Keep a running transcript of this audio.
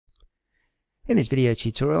In this video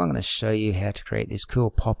tutorial, I'm going to show you how to create this cool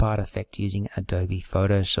pop art effect using Adobe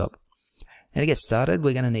Photoshop. Now to get started,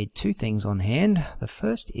 we're going to need two things on hand. The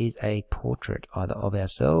first is a portrait, either of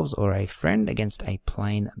ourselves or a friend against a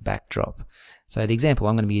plain backdrop. So the example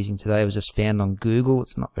I'm going to be using today was just found on Google.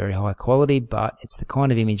 It's not very high quality, but it's the kind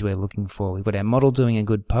of image we're looking for. We've got our model doing a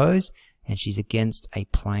good pose, and she's against a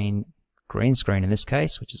plain green screen in this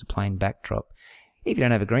case, which is a plain backdrop. If you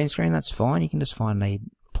don't have a green screen, that's fine. You can just find a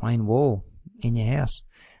plain wall in your house.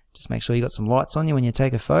 Just make sure you got some lights on you when you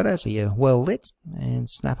take a photo so you're well lit, and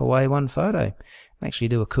snap away one photo. Make sure you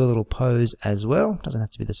do a cool little pose as well. Doesn't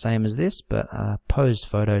have to be the same as this, but a posed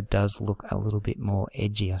photo does look a little bit more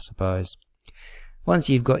edgy, I suppose.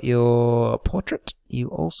 Once you've got your portrait, you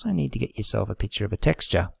also need to get yourself a picture of a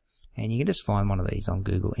texture, and you can just find one of these on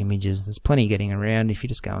Google Images. There's plenty getting around. If you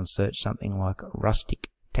just go and search something like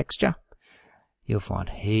rustic texture, you'll find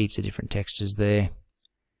heaps of different textures there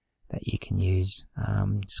that you can use.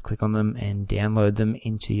 Just click on them and download them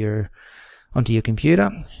onto your computer,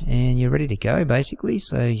 and you're ready to go basically.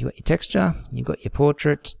 So you've got your texture, you've got your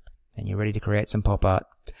portrait, and you're ready to create some pop art.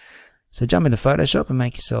 So jump into Photoshop and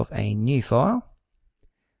make yourself a new file.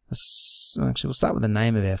 Actually, we'll start with the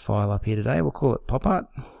name of our file up here today. We'll call it pop art,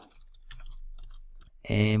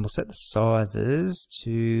 and we'll set the sizes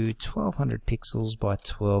to 1200 pixels by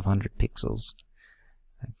 1200 pixels.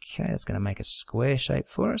 Okay, that's going to make a square shape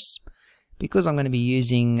for us. Because I'm going to be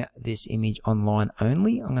using this image online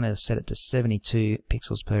only, I'm going to set it to 72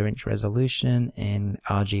 pixels per inch resolution and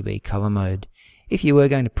RGB color mode. If you were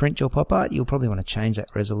going to print your pop art, you'll probably want to change that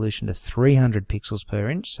resolution to 300 pixels per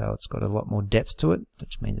inch, so it's got a lot more depth to it,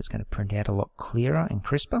 which means it's going to print out a lot clearer and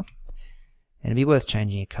crisper. And it'd be worth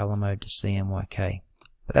changing your color mode to CMYK.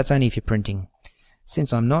 But that's only if you're printing.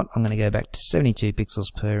 Since I'm not, I'm going to go back to 72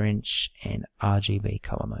 pixels per inch and RGB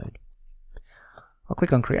color mode. I'll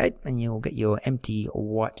click on create, and you'll get your empty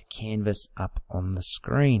white canvas up on the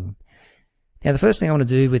screen. Now the first thing I want to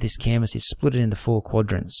do with this canvas is split it into 4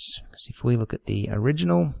 quadrants. Because if we look at the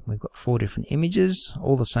original, we've got 4 different images,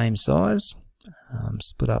 all the same size,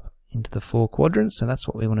 split up into the 4 quadrants. So that's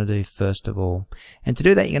what we want to do first of all. And to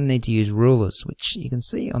do that, you're going to need to use rulers, which you can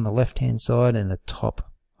see on the left hand side and the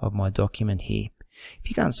top of my document here. If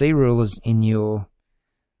you can't see rulers in your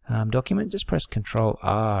document, just press Ctrl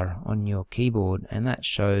R on your keyboard, and that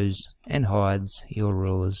shows and hides your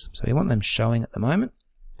rulers. So we want them showing at the moment.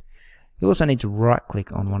 You'll also need to right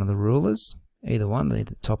click on one of the rulers, either one, either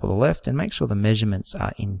the top or the left, and make sure the measurements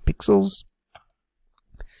are in pixels.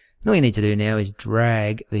 And all you need to do now is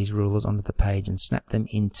drag these rulers onto the page and snap them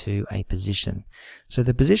into a position. So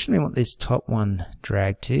the position we want this top one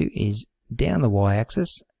dragged to is down the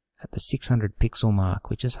y-axis at the 600 pixel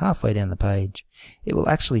mark, which is halfway down the page. It will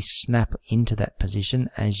actually snap into that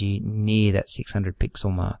position as you near that 600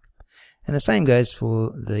 pixel mark. And the same goes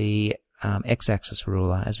for the x-axis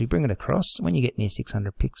ruler. As we bring it across, when you get near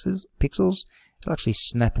 600 pixels, it'll actually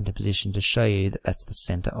snap into position to show you that that's the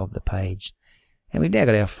center of the page. And we've now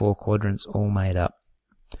got our 4 quadrants all made up.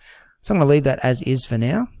 So I'm going to leave that as is for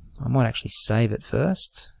now. I might actually save it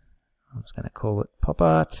first. I'm just going to call it pop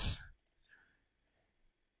art.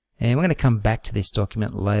 And we're going to come back to this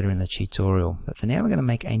document later in the tutorial. But for now, we're going to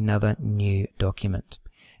make another new document.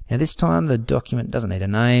 Now this time, the document doesn't need a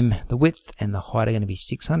name. The width and the height are going to be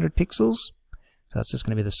 600 pixels. So it's just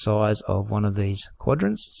going to be the size of one of these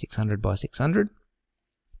quadrants, 600 by 600.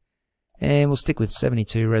 And we'll stick with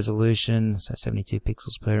 72 resolution, so 72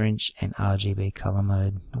 pixels per inch, and RGB color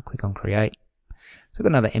mode. We'll click on create. So we've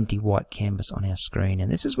got another empty white canvas on our screen,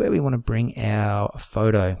 and this is where we want to bring our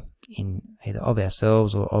photo in, either of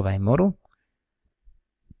ourselves or of a model.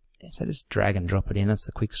 So just drag and drop it in. That's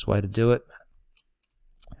the quickest way to do it.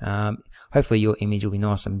 Hopefully your image will be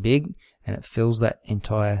nice and big and it fills that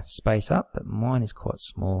entire space up, but mine is quite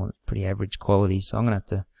small and it's pretty average quality, so I'm going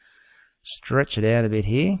to have to stretch it out a bit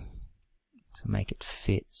here to make it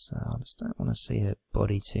fit. So I just don't want to see her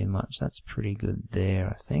body too much. That's pretty good there,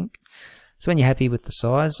 I think. So when you're happy with the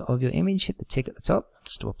size of your image, hit the tick at the top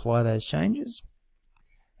just to apply those changes.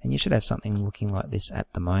 And you should have something looking like this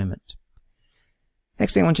at the moment.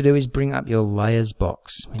 Next thing I want you to do is bring up your layers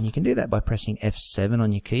box. And you can do that by pressing F7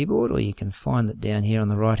 on your keyboard, or you can find it down here on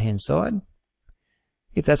the right hand side.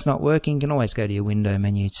 If that's not working, you can always go to your window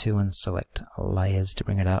menu too and select layers to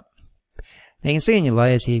bring it up. Now you can see in your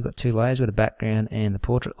layers here, you've got 2 layers, you've got a background and the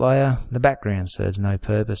portrait layer. The background serves no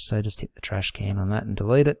purpose, so just hit the trash can on that and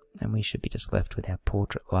delete it, and we should be just left with our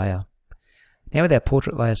portrait layer. Now with our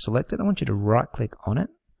portrait layer selected, I want you to right click on it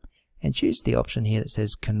and choose the option here that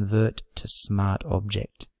says Convert to Smart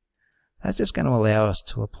Object. That's just going to allow us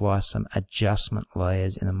to apply some adjustment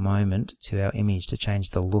layers in a moment to our image to change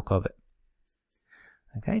the look of it.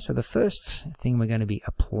 Okay, so the first thing we're going to be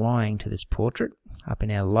applying to this portrait, up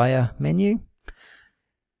in our layer menu,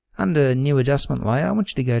 under new adjustment layer, I want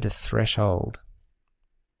you to go to threshold.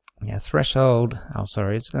 Now threshold,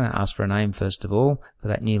 it's going to ask for a name first of all for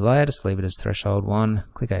that new layer. Just leave it as threshold 1,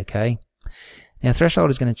 click OK. Now threshold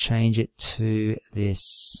is going to change it to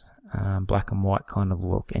this black and white kind of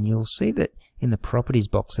look, and you'll see that in the properties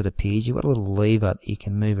box that appears, you've got a little lever that you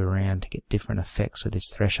can move around to get different effects with this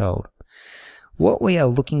threshold. What we are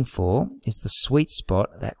looking for is the sweet spot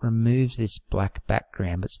that removes this black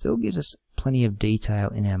background but still gives us plenty of detail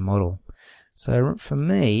in our model. So for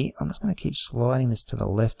me, I'm just going to keep sliding this to the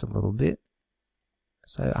left a little bit.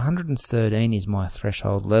 So 113 is my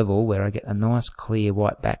threshold level where I get a nice clear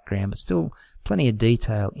white background but still plenty of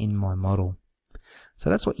detail in my model. So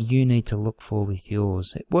that's what you need to look for with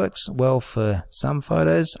yours. It works well for some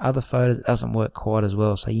photos, other photos it doesn't work quite as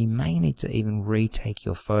well. So you may need to even retake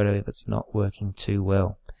your photo if it's not working too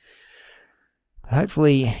well. But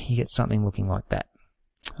hopefully you get something looking like that.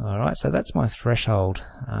 Alright, so that's my threshold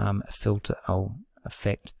filter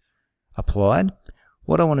effect applied.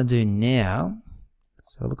 What I want to do now,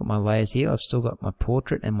 so look at my layers here, I've still got my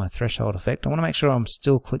portrait and my threshold effect. I want to make sure I'm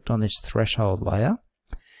still clicked on this threshold layer.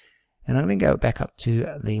 And I'm going to go back up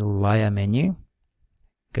to the layer menu,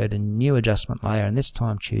 go to new adjustment layer, and this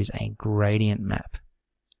time choose a gradient map.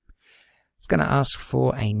 It's going to ask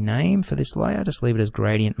for a name for this layer. Just leave it as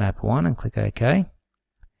gradient map 1 and click OK.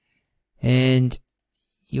 And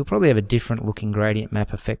you'll probably have a different looking gradient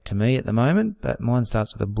map effect to me at the moment, but mine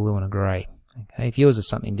starts with a blue and a grey. Okay, if yours is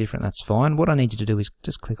something different, that's fine. What I need you to do is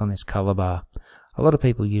just click on this color bar. A lot of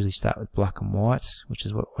people usually start with black and white, which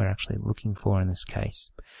is what we're actually looking for in this case.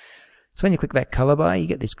 So when you click that color bar, you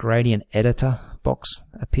get this gradient editor box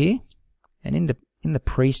appear, and in the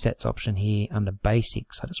presets option here under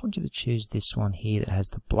basics, I just want you to choose this one here that has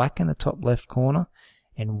the black in the top left corner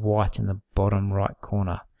and white in the bottom right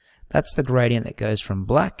corner. That's the gradient that goes from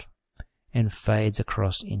black and fades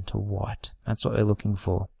across into white. That's what we're looking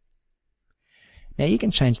for. Now you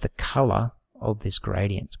can change the color of this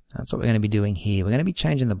gradient. That's what we're going to be doing here. We're going to be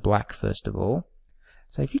changing the black first of all.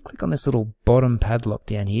 So if you click on this little bottom padlock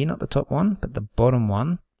down here, not the top one, but the bottom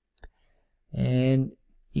one, and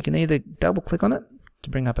you can either double click on it to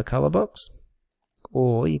bring up a color box,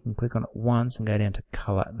 or you can click on it once and go down to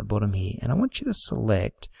color at the bottom here. And I want you to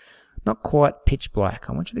select, not quite pitch black,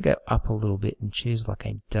 I want you to go up a little bit and choose like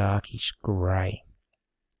a darkish grey.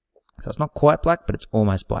 So it's not quite black, but it's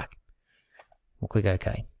almost black. We'll click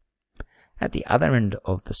OK. At the other end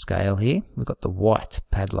of the scale here, we've got the white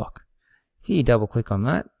padlock. If you double click on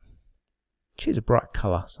that, choose a bright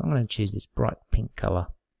color. So I'm going to choose this bright pink color.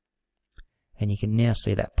 And you can now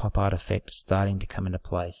see that pop art effect starting to come into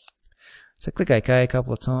place. So click OK a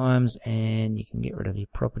couple of times and you can get rid of your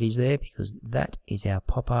properties there because that is our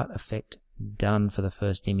pop art effect done for the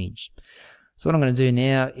first image. So what I'm going to do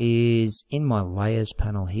now is in my layers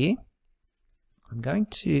panel here, I'm going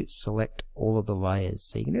to select all of the layers.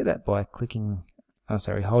 So you can do that by clicking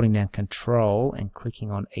holding down Control and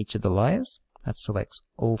clicking on each of the layers. That selects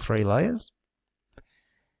all 3 layers.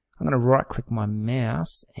 I'm going to right click my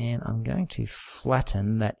mouse and I'm going to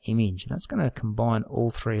flatten that image. That's going to combine all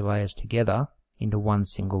 3 layers together into one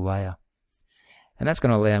single layer. And that's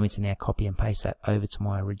going to allow me to now copy and paste that over to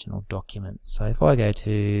my original document. So if I go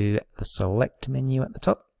to the select menu at the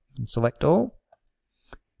top and select all,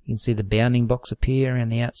 you can see the bounding box appear around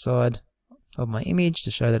the outside of my image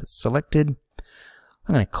to show that it's selected.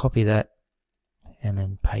 I'm going to copy that and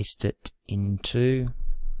then paste it into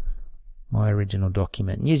my original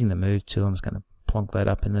document. And using the move tool, I'm just going to plonk that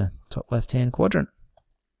up in the top left hand quadrant.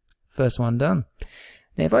 First one done.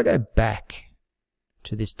 Now if I go back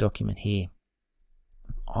to this document here,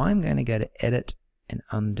 I'm going to go to edit and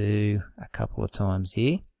undo a couple of times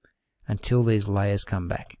here until these layers come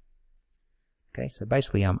back. Okay, so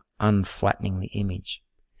basically I'm unflattening the image.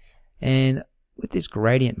 And with this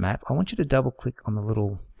gradient map, I want you to double click on the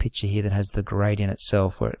little picture here that has the gradient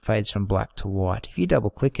itself where it fades from black to white. If you double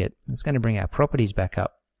click it, it's going to bring our properties back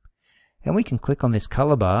up. And we can click on this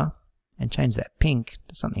color bar and change that pink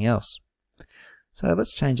to something else. So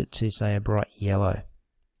let's change it to, say, a bright yellow.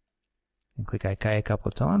 And click OK a couple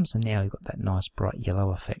of times, and now we've got that nice bright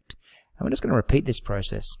yellow effect. And we're just going to repeat this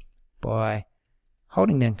process by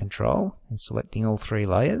holding down Control and selecting all 3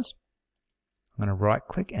 layers. I'm going to right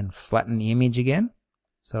click and flatten the image again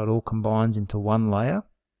so it all combines into one layer.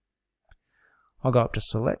 I'll go up to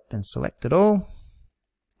select and select it all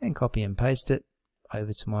and copy and paste it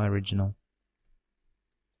over to my original.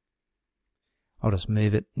 I'll just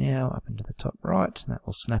move it now up into the top right, and that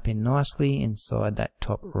will snap in nicely inside that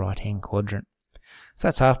top right hand quadrant. So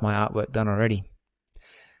that's half my artwork done already.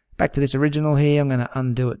 Back to this original here, I'm going to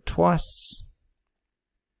undo it twice.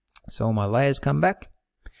 So all my layers come back.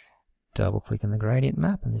 Double click on the gradient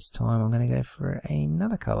map, and this time I'm going to go for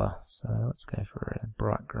another color. So let's go for a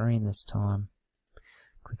bright green this time.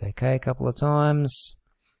 Click OK a couple of times.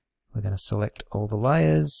 We're going to select all the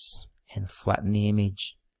layers and flatten the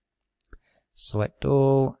image. Select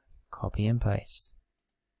all, copy and paste.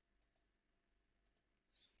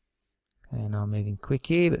 Okay, and I'm moving quick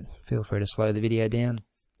here, but feel free to slow the video down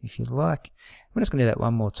if you'd like. We're just going to do that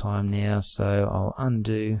one more time now, so I'll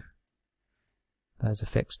undo those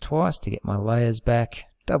effects twice to get my layers back.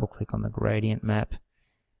 Double click on the gradient map,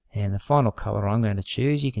 and the final color I'm going to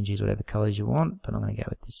choose, you can choose whatever colors you want, but I'm going to go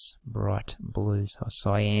with this bright blue, so a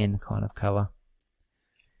cyan kind of color.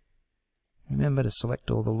 Remember to select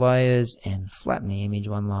all the layers and flatten the image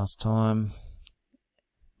one last time.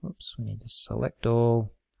 Whoops, we need to select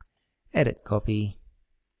all, edit copy,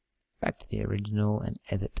 back to the original and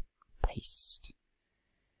edit paste.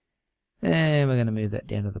 And we're going to move that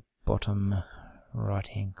down to the bottom right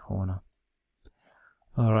hand corner.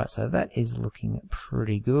 Alright, so that is looking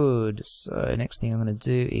pretty good. So next thing I'm going to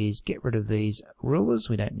do is get rid of these rulers.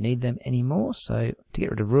 We don't need them anymore. So to get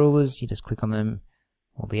rid of rulers, you just click on them,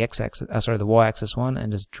 or the x-axis, the y-axis one,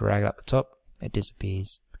 and just drag it up the top. It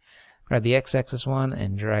disappears. Grab the x-axis one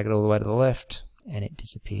and drag it all the way to the left, and it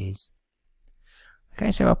disappears.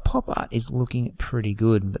 Okay, so our pop art is looking pretty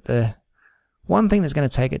good, but the one thing that's going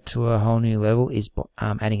to take it to a whole new level is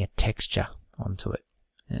adding a texture onto it.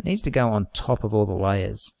 And it needs to go on top of all the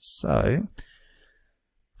layers. So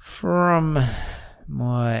from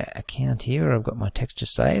my account here, I've got my texture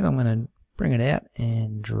save. I'm going to bring it out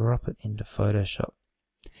and drop it into Photoshop.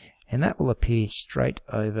 And that will appear straight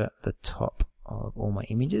over the top of all my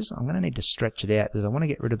images. I'm going to need to stretch it out because I want to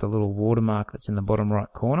get rid of the little watermark that's in the bottom right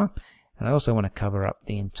corner. And I also want to cover up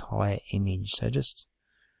the entire image. So just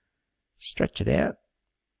stretch it out.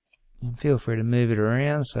 And feel free to move it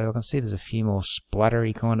around, so I can see there's a few more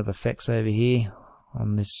splattery kind of effects over here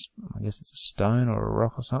on this, I guess it's a stone or a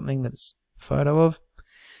rock or something that it's a photo of.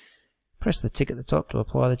 Press the tick at the top to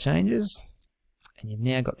apply the changes, and you've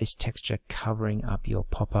now got this texture covering up your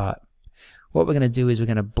pop art. What we're going to do is we're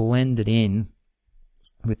going to blend it in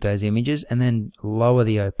with those images and then lower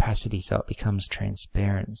the opacity so it becomes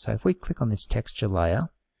transparent. So if we click on this texture layer,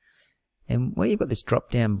 and where you've got this drop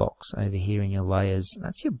down box over here in your layers,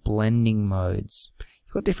 that's your blending modes.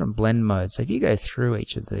 You've got different blend modes. So if you go through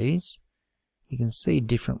each of these, you can see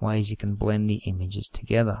different ways you can blend the images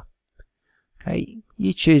together. Okay,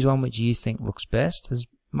 you choose one which you think looks best. There's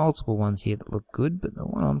multiple ones here that look good, but the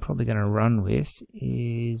one I'm probably going to run with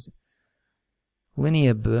is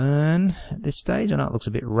linear burn at this stage. I know it looks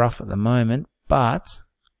a bit rough at the moment, but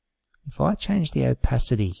if I change the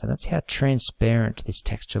opacity, so that's how transparent this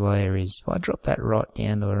texture layer is. If I drop that right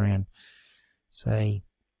down to around, say,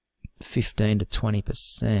 15 to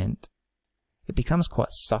 20%, it becomes quite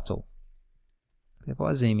subtle. If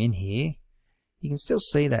I zoom in here, you can still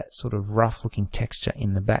see that sort of rough looking texture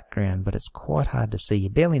in the background, but it's quite hard to see. You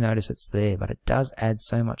barely notice it's there, but it does add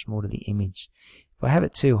so much more to the image. If I have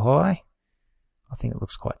it too high, I think it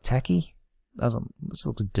looks quite tacky. This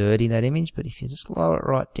looks dirty, that image, but if you just lower it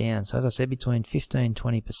right down, so as I said, between 15 and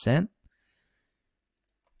 20%,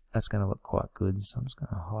 that's going to look quite good. So I'm just going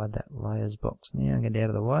to hide that layers box now and get it out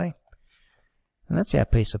of the way. And that's our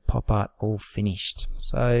piece of pop art all finished.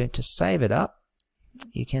 So to save it up,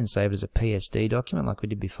 you can save it as a PSD document like we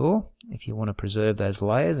did before, if you want to preserve those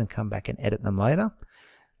layers and come back and edit them later.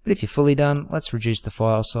 But if you're fully done, let's reduce the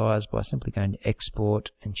file size by simply going to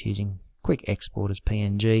Export and choosing Quick Export as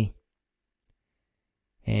PNG.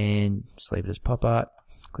 And just leave it as pop art,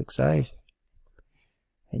 click save,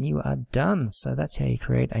 and you are done. So that's how you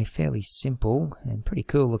create a fairly simple and pretty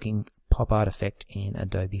cool looking pop art effect in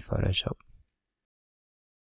Adobe Photoshop.